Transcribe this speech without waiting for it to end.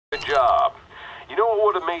job. You know what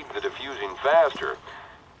would have made the defusing faster?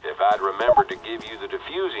 If I'd remembered to give you the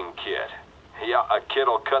defusing kit. Yeah, a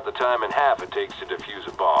kit'll cut the time in half it takes to defuse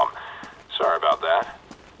a bomb. Sorry about that.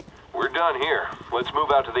 We're done here. Let's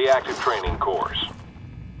move out to the active training course.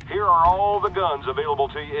 Here are all the guns available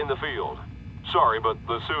to you in the field. Sorry, but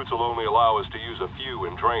the suits will only allow us to use a few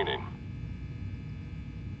in training.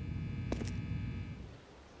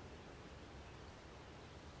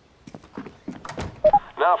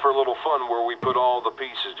 Now for a little fun where we put all the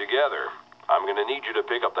pieces together. I'm gonna need you to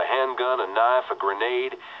pick up the handgun, a knife, a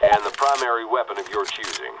grenade, and the primary weapon of your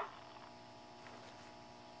choosing.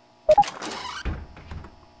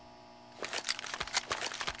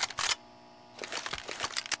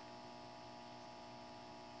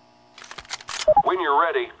 When you're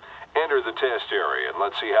ready, enter the test area and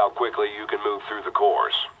let's see how quickly you can move through the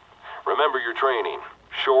course. Remember your training,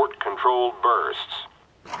 short, controlled bursts.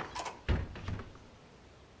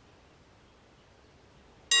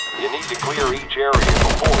 You need to clear each area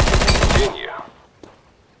before you can continue.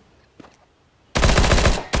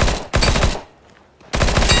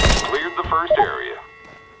 Cleared the first area.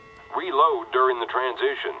 Reload during the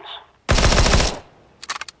transitions.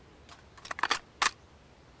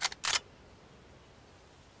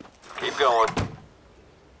 Keep going.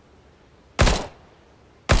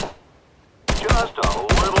 Just a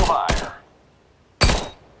little higher.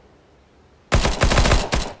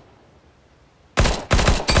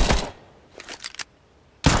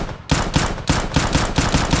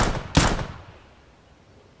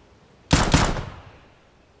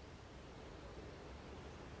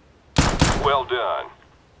 Well done.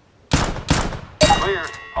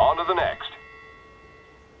 Cleared. On to the next.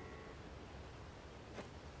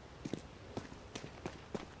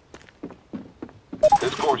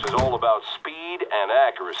 This course is all about speed and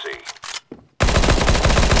accuracy.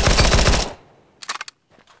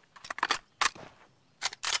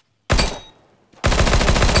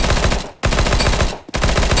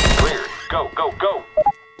 Cleared. Go, go, go.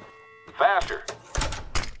 Faster.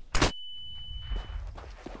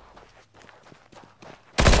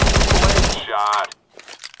 Shot.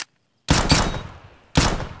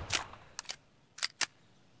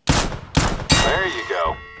 There you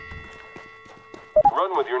go.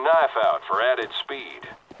 Run with your knife out for added speed.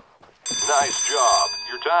 Nice job.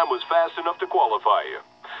 Your time was fast enough to qualify you.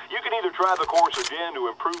 You can either try the course again to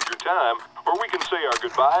improve your time, or we can say our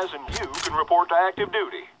goodbyes and you can report to active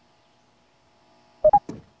duty.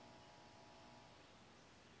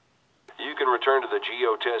 You can return to the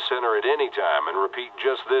Geo Test Center at any time and repeat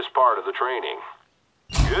just this part of the training.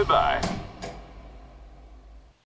 Goodbye.